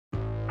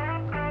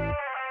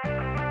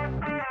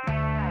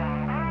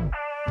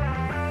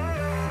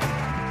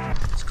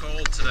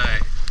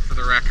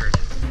record.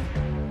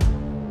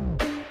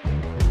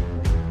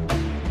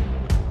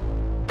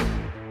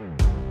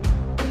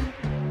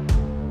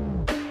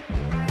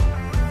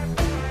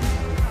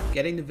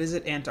 Getting to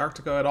visit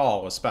Antarctica at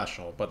all was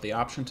special, but the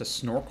option to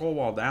snorkel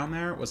while down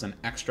there was an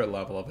extra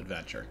level of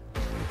adventure.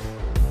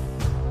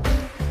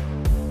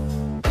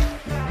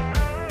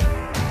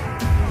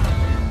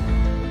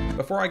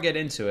 Before I get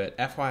into it,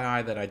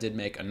 FYI that I did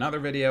make another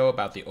video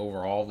about the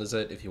overall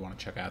visit if you want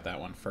to check out that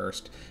one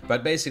first.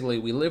 But basically,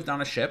 we lived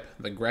on a ship,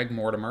 the Greg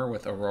Mortimer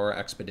with Aurora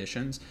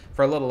Expeditions,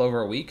 for a little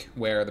over a week,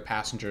 where the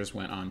passengers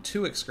went on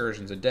 2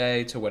 excursions a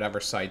day to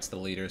whatever sites the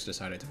leaders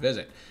decided to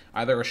visit,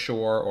 either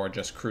ashore or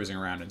just cruising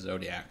around in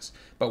zodiacs.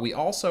 But we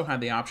also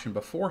had the option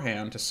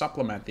beforehand to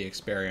supplement the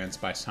experience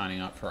by signing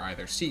up for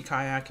either sea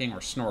kayaking or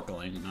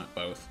snorkeling, not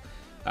both.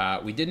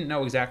 We didn't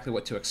know exactly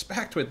what to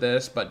expect with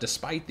this, but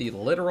despite the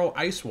literal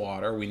ice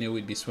water we knew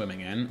we'd be swimming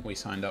in, we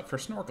signed up for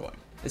snorkeling.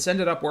 This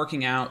ended up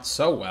working out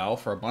so well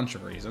for a bunch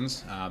of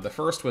reasons. The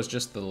first was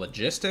just the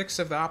logistics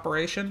of the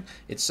operation.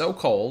 It's so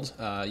cold,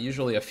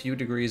 usually a few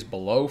degrees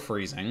below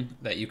freezing,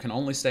 that you can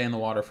only stay in the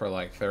water for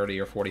like 30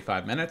 or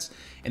 45 minutes,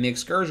 and the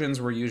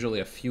excursions were usually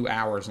a few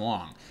hours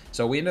long.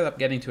 So we ended up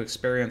getting to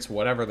experience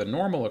whatever the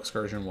normal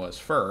excursion was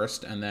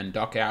first, and then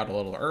duck out a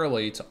little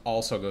early to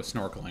also go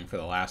snorkeling for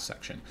the last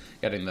section,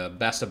 getting the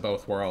best of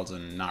both worlds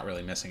and not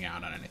really missing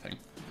out on anything.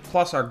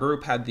 Plus, our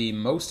group had the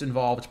most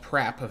involved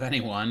prep of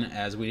anyone,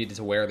 as we needed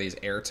to wear these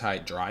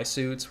airtight dry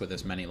suits with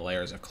as many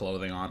layers of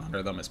clothing on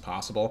under them as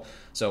possible,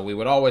 so we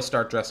would always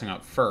start dressing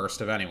up first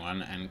of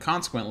anyone, and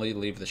consequently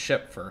leave the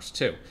ship first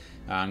too,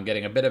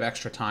 getting a bit of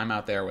extra time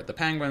out there with the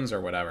penguins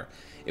or whatever.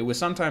 It was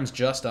sometimes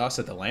just us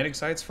at the landing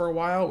sites for a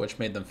while, which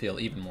made them feel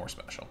even more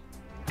special.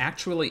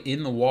 Actually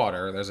in the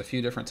water, there's a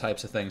few different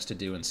types of things to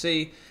do and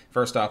see.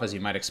 First off, as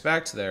you might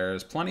expect,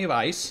 there's plenty of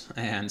ice,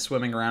 and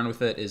swimming around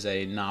with it is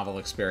a novel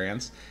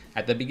experience.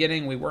 At the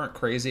beginning, we weren't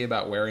crazy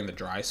about wearing the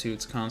dry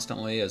suits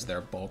constantly, as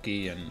they're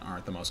bulky and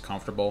aren't the most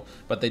comfortable,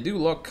 but they do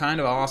look kind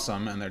of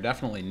awesome, and they're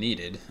definitely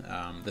needed.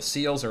 The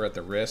seals are at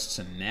the wrists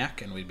and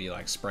neck, and we'd be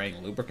like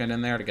spraying lubricant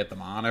in there to get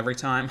them on every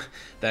time.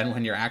 Then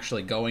when you're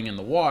actually going in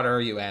the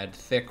water, you add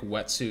thick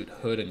wetsuit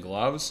hood and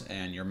gloves,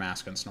 and your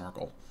mask and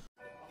snorkel.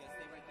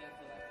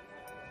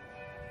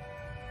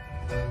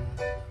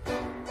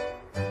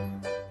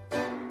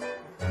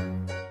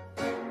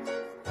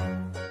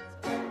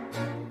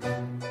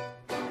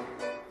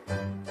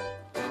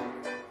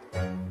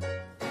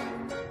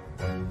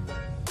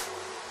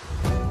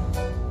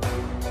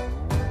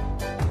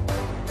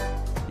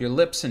 Your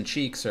lips and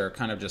cheeks are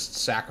kind of just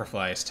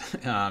sacrificed.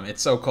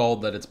 It's so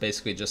cold that it's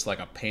basically just like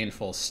a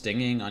painful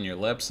stinging on your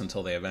lips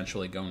until they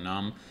eventually go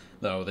numb,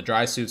 though the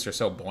dry suits are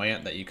so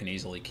buoyant that you can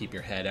easily keep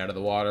your head out of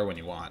the water when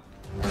you want.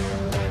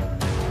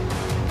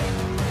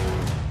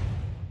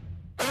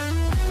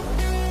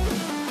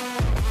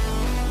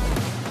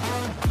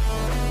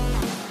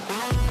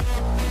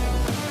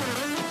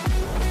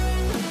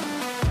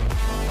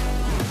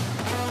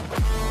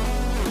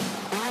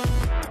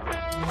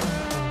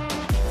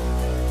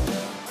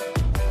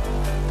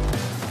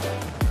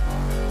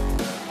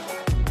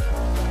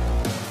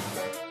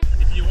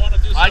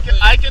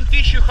 I can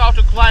teach you how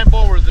to climb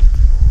over the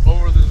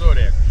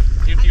zodiac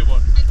if you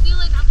want. I feel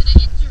like I'm gonna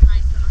injure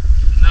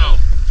myself. No.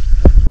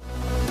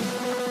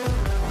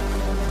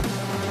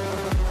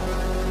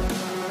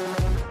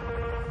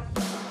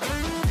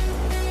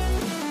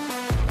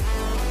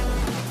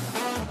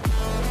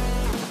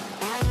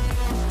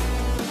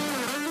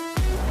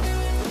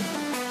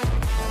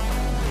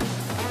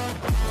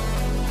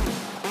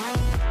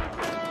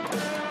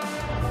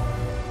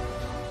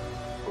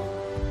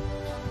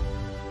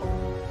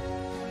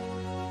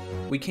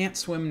 We can't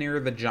swim near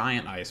the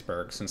giant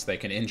icebergs since they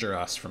can injure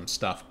us from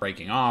stuff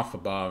breaking off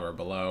above or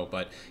below,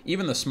 but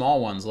even the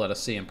small ones let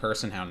us see in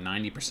person how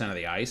 90% of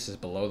the ice is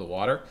below the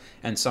water,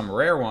 and some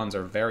rare ones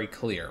are very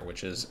clear,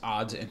 which is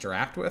odd to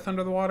interact with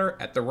under the water.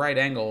 At the right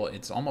angle,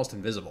 it's almost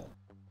invisible.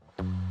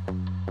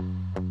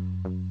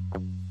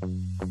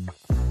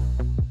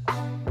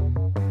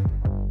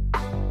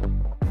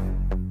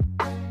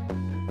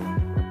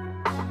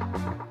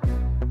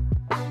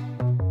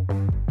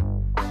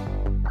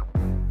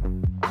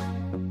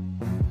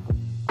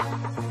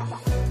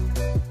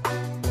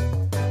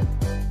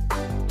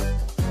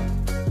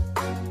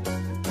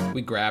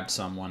 We grabbed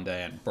some one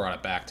day and brought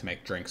it back to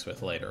make drinks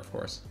with later, of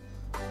course.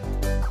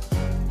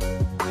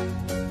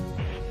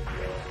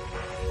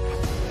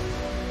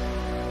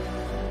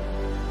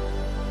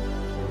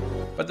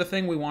 But the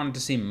thing we wanted to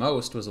see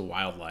most was the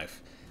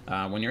wildlife.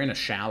 When you're in a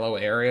shallow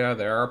area,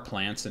 there are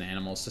plants and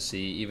animals to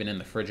see, even in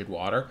the frigid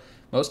water.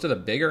 Most of the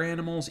bigger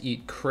animals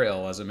eat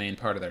krill as a main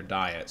part of their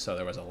diet, so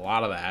there was a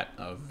lot of that,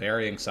 of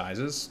varying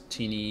sizes,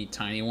 teeny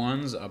tiny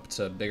ones up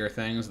to bigger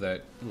things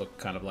that look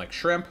kind of like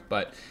shrimp,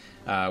 but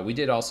we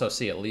did also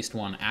see at least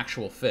one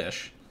actual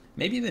fish.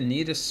 Maybe the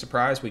neatest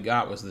surprise we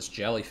got was this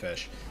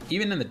jellyfish.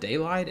 Even in the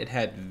daylight, it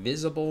had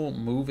visible,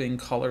 moving,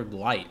 colored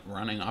light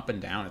running up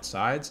and down its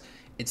sides.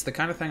 It's the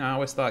kind of thing I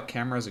always thought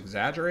cameras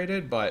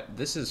exaggerated, but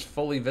this is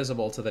fully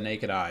visible to the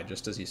naked eye,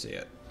 just as you see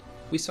it.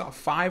 We saw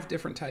 5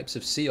 different types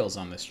of seals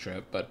on this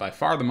trip, but by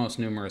far the most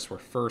numerous were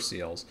fur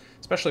seals,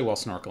 especially while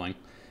snorkeling.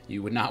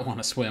 You would not want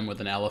to swim with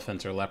an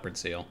elephant or leopard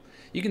seal.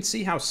 You can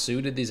see how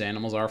suited these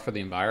animals are for the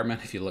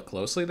environment if you look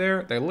closely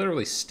there. They're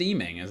literally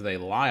steaming as they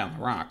lie on the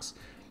rocks.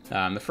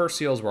 The fur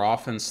seals were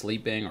often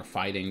sleeping or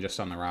fighting just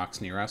on the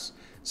rocks near us.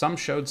 Some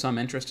showed some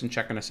interest in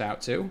checking us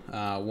out too.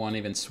 One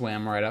even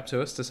swam right up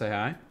to us to say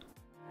hi.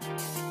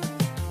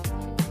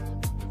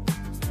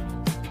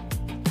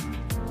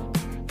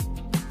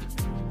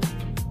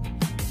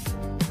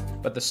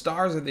 But the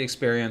stars of the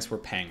experience were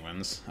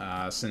penguins,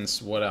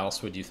 since what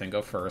else would you think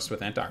of first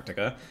with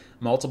Antarctica?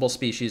 Multiple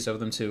species of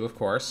them too, of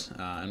course,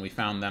 and we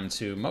found them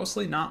to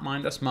mostly not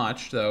mind us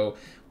much, though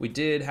we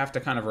did have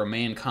to kind of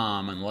remain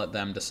calm and let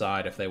them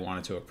decide if they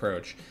wanted to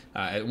approach.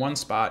 At one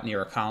spot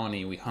near a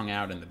colony, we hung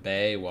out in the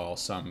bay while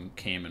some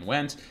came and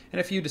went,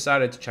 and a few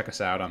decided to check us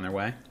out on their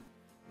way.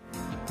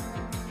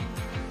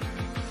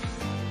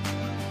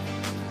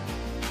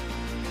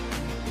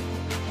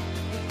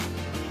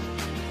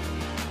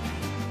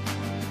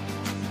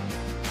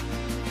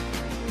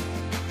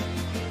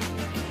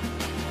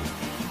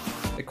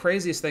 The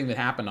craziest thing that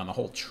happened on the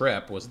whole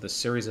trip was the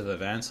series of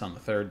events on the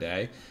 3rd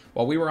day.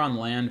 While we were on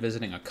land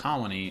visiting a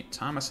colony,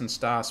 Thomas and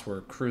Stas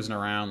were cruising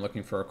around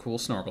looking for a cool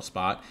snorkel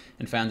spot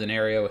and found an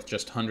area with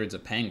just hundreds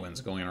of penguins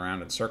going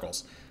around in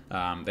circles.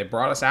 They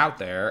brought us out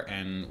there,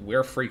 and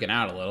we're freaking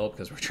out a little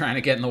because we're trying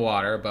to get in the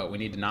water, but we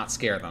need to not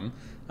scare them.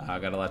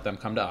 Gotta let them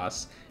come to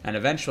us. And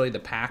eventually the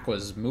pack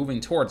was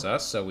moving towards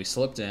us, so we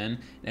slipped in and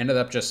ended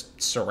up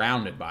just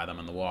surrounded by them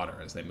in the water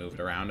as they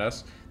moved around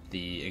us.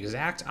 The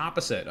exact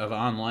opposite of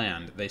on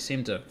land. They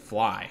seem to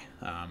fly.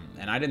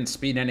 And I didn't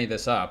speed any of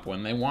this up.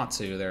 When they want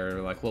to, they're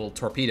like little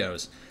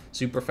torpedoes,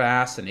 super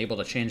fast and able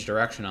to change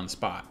direction on the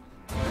spot.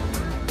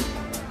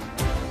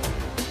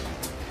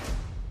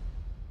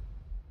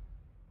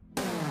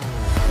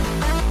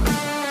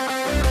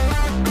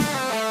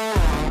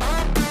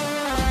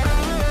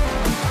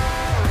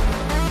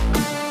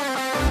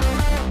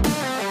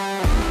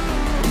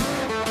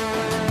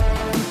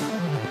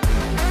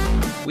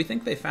 We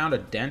think they found a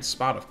dense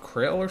spot of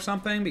krill or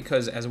something,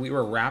 because as we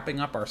were wrapping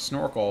up our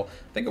snorkel,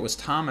 I think it was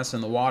Thomas in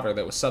the water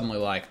that was suddenly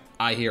like,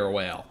 I hear a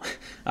whale.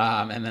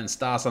 And then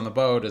Stas on the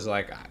boat is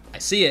like, I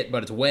see it,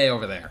 but it's way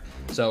over there.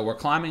 So we're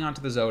climbing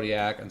onto the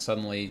Zodiac, and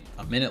suddenly,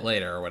 a minute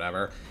later or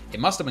whatever, it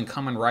must have been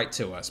coming right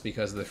to us,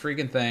 because the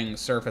freaking thing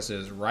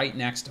surfaces right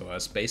next to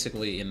us,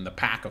 basically in the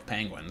pack of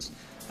penguins.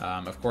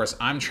 Of course,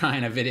 I'm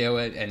trying to video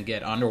it and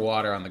get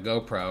underwater on the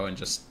GoPro and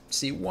just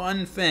see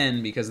one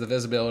fin because the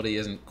visibility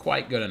isn't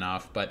quite good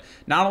enough, but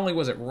not only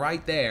was it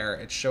right there,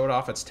 it showed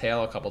off its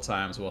tail a couple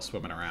times while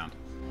swimming around.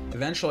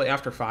 Eventually,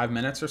 after 5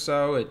 minutes or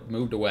so, it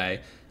moved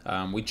away.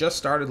 We just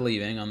started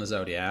leaving on the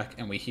Zodiac,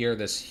 and we hear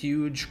this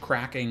huge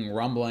cracking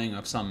rumbling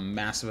of some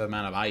massive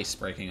amount of ice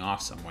breaking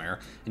off somewhere.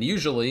 And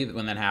usually,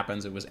 when that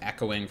happens, it was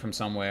echoing from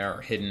somewhere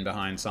or hidden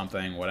behind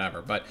something,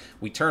 whatever. But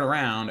we turn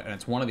around, and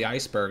it's one of the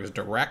icebergs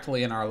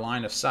directly in our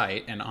line of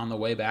sight and on the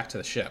way back to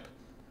the ship.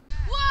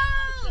 Whoa!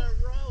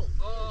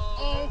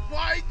 Oh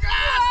my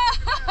God!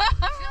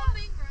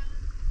 Filming, bro.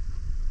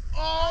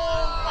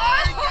 Oh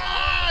my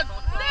God!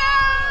 No!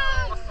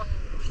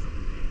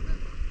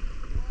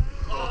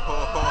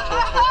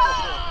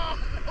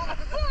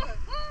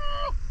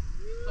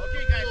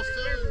 Okay, guys,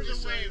 prepare for the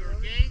wave,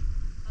 okay?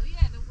 Oh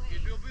yeah, the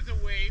wave. It will be the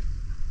wave.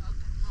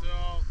 Okay. So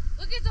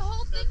Look at the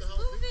whole thing's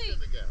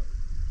moving.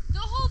 The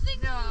whole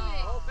thing's moving.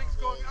 the whole thing's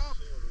going up.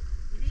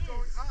 It's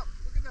going up.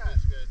 Look at that.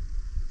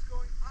 It's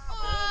going up.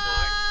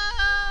 Oh.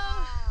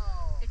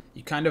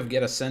 You kind of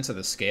get a sense of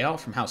the scale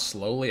from how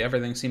slowly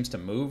everything seems to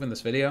move in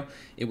this video.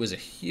 It was a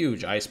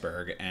huge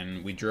iceberg,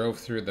 and we drove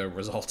through the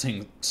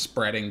resulting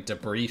spreading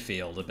debris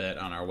field a bit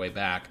on our way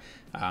back.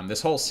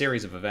 This whole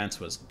series of events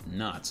was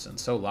nuts and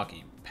so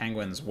lucky.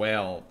 Penguins,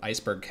 whale,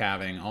 iceberg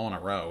calving all in a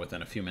row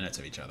within a few minutes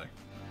of each other.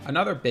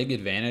 Another big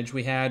advantage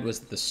we had was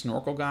that the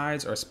snorkel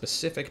guides are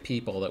specific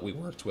people that we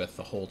worked with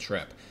the whole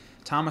trip.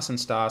 Thomas and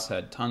Stas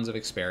had tons of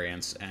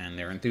experience, and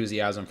their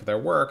enthusiasm for their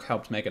work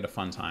helped make it a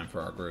fun time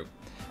for our group.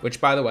 Which,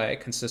 by the way,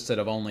 consisted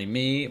of only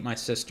me, my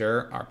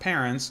sister, our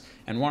parents,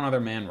 and one other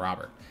man,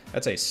 Robert.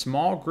 That's a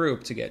small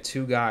group to get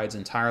 2 guides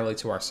entirely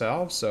to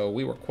ourselves, so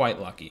we were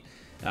quite lucky.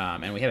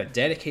 And we had a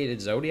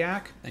dedicated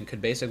Zodiac and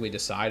could basically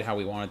decide how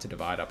we wanted to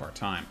divide up our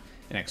time.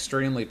 An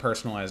extremely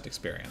personalized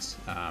experience,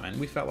 and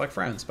we felt like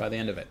friends by the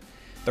end of it.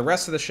 The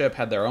rest of the ship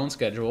had their own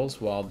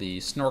schedules, while the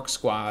Snork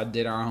Squad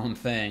did our own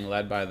thing,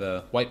 led by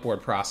the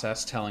whiteboard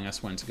process telling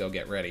us when to go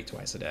get ready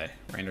twice a day,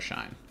 rain or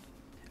shine.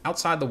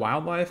 Outside the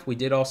wildlife, we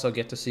did also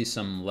get to see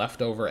some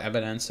leftover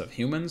evidence of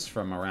humans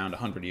from around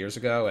 100 years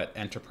ago at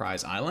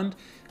Enterprise Island.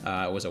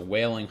 It was a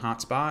whaling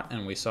hotspot,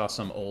 and we saw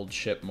some old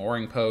ship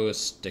mooring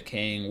posts,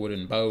 decaying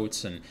wooden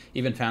boats, and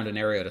even found an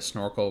area to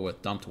snorkel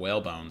with dumped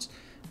whale bones.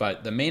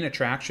 But the main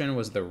attraction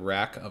was the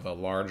wreck of a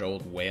large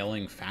old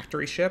whaling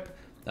factory ship.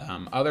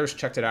 Others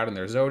checked it out in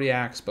their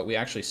Zodiacs, but we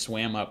actually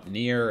swam up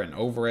near and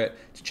over it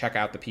to check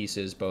out the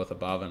pieces both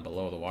above and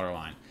below the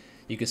waterline.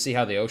 You can see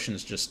how the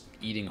ocean's just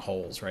eating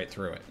holes right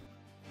through it.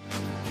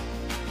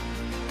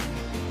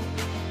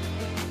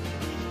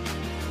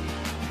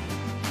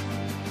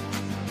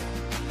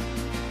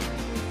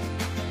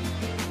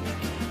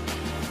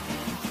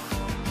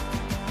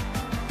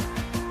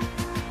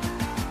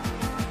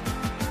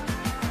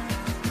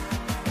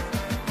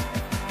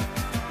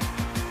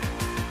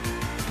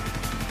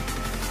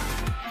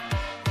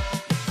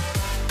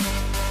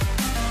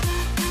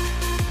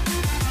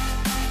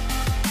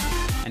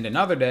 And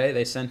another day,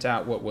 they sent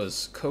out what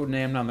was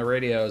codenamed on the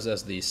radios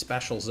as the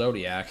Special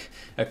Zodiac,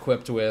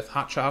 equipped with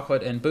hot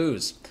chocolate and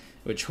booze,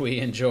 which we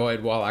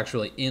enjoyed while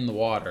actually in the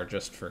water,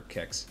 just for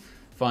kicks.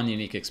 Fun,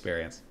 unique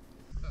experience.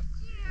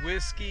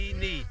 Whiskey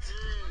neat.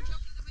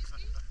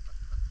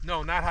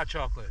 No, not hot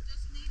chocolate.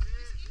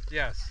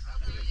 Yes.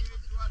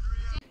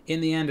 In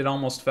the end, it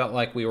almost felt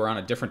like we were on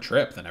a different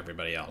trip than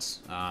everybody else.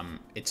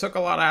 It took a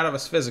lot out of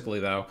us physically,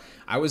 though.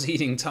 I was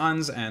eating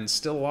tons and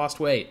still lost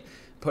weight.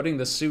 Putting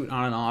the suit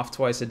on and off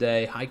twice a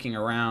day, hiking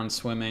around,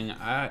 swimming,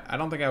 I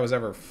don't think I was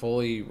ever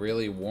fully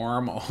really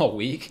warm all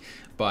week,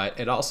 but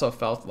it also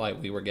felt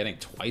like we were getting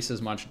twice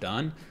as much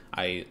done.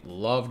 I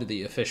loved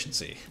the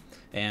efficiency.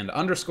 And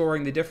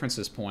underscoring the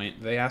differences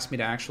point, they asked me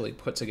to actually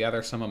put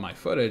together some of my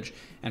footage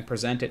and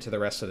present it to the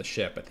rest of the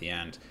ship at the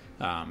end.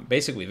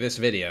 Basically this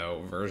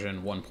video,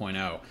 version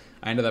 1.0,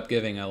 I ended up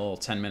giving a little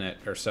 10-minute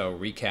or so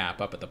recap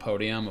up at the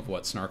podium of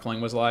what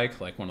snorkeling was like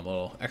one of the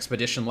little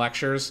expedition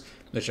lectures,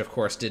 which of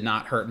course did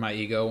not hurt my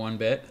ego one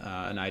bit,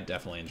 and I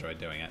definitely enjoyed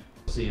doing it.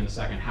 We'll see in a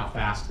second how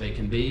fast they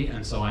can be,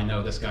 and so I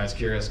know this guy's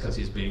curious because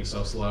he's being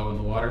so slow in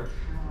the water.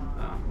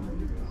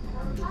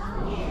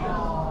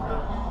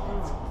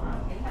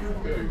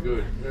 Very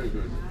good, very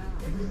good.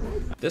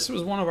 This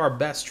was one of our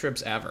best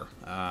trips ever.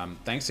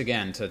 Thanks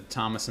again to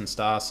Thomas and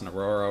Stas and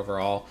Aurora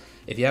overall.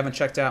 If you haven't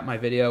checked out my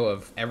video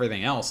of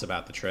everything else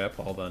about the trip,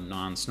 all the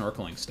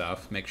non-snorkeling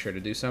stuff, make sure to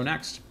do so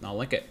next. I'll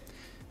link it.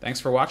 Thanks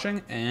for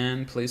watching,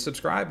 and please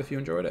subscribe if you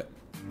enjoyed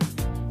it.